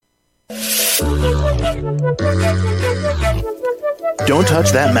Don't touch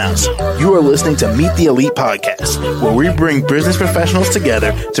that mouse. You are listening to Meet the Elite Podcast, where we bring business professionals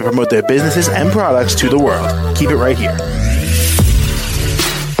together to promote their businesses and products to the world. Keep it right here.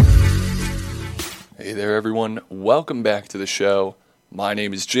 Hey there, everyone. Welcome back to the show. My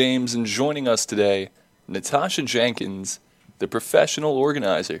name is James, and joining us today, Natasha Jenkins, the professional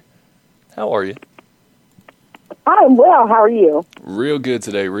organizer. How are you? I'm well. How are you? Real good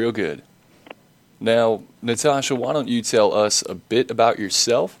today, real good. Now, Natasha, why don't you tell us a bit about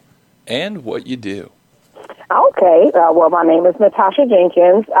yourself and what you do? Okay. Well, my name is Natasha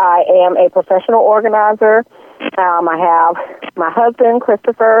Jenkins. I am a professional organizer. I have my husband,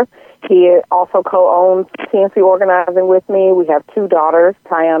 Christopher. He also co-owns TNC Organizing with me. We have two daughters,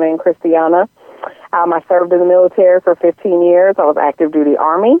 Tiana and Christiana. I served in the military for 15 years. I was active duty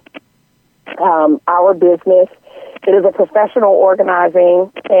Army. Our business, it is a professional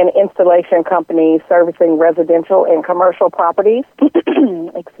organizing and installation company servicing residential and commercial properties.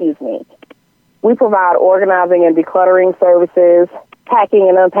 Excuse me. We provide organizing and decluttering services, packing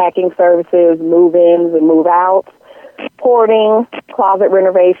and unpacking services, move-ins and move-outs, porting, closet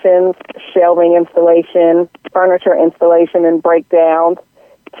renovations, shelving installation, furniture installation and breakdowns,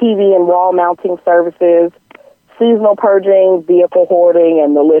 TV and wall mounting services, seasonal purging, vehicle hoarding,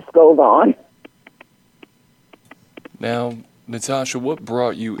 and the list goes on. Now, Natasha, what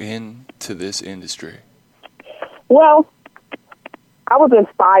brought you into this industry? Well, I was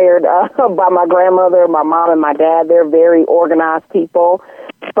inspired by my grandmother, my mom, and my dad. They're very organized people,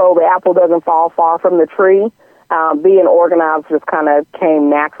 so the apple doesn't fall far from the tree. Being organized just kind of came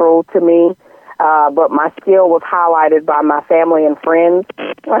natural to me, but my skill was highlighted by my family and friends.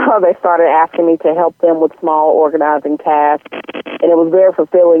 They started asking me to help them with small organizing tasks, and it was very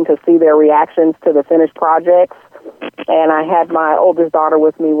fulfilling to see their reactions to the finished projects. And I had my oldest daughter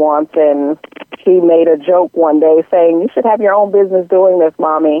with me once, and she made a joke one day saying, "You should have your own business doing this,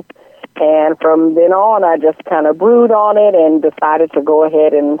 Mommy." And from then on, I just kind of brewed on it and decided to go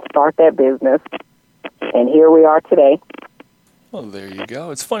ahead and start that business. And here we are today. Well, there you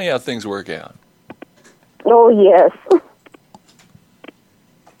go. It's funny how things work out. Oh, yes.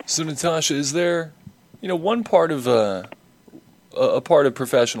 So, Natasha, is there, one part of a part of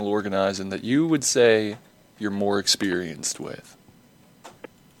professional organizing that you would say you're more experienced with?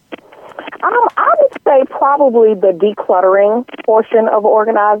 I would say probably the decluttering portion of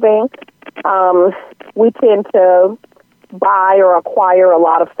organizing. We tend to buy or acquire a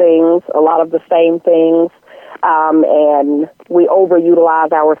lot of things, a lot of the same things, and we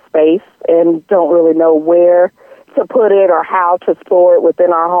overutilize our space and don't really know where to put it or how to store it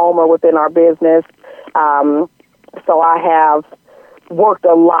within our home or within our business. So I have worked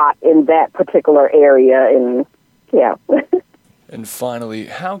a lot in that particular area, and yeah. And finally,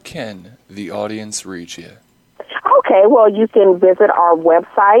 how can the audience reach you? Okay, well, you can visit our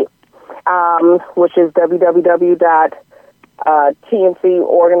website, which is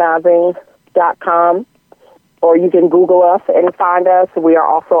www.tncorganizing.com, or you can Google us and find us. We are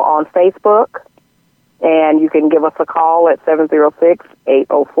also on Facebook, and you can give us a call at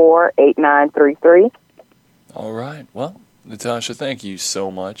 706-804-8933. All right. Well, Natasha, thank you so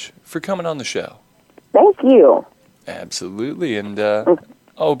much for coming on the show. Thank you. Absolutely, and I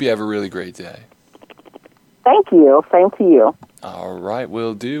hope you have a really great day. Thank you. Same to you. All right,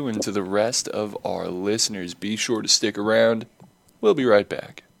 will do. And to the rest of our listeners, be sure to stick around. We'll be right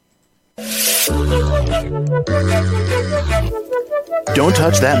back. Don't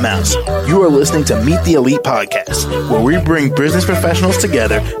touch that mouse. You are listening to Meet the Elite Podcast, where we bring business professionals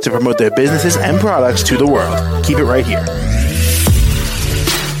together to promote their businesses and products to the world. Keep it right here.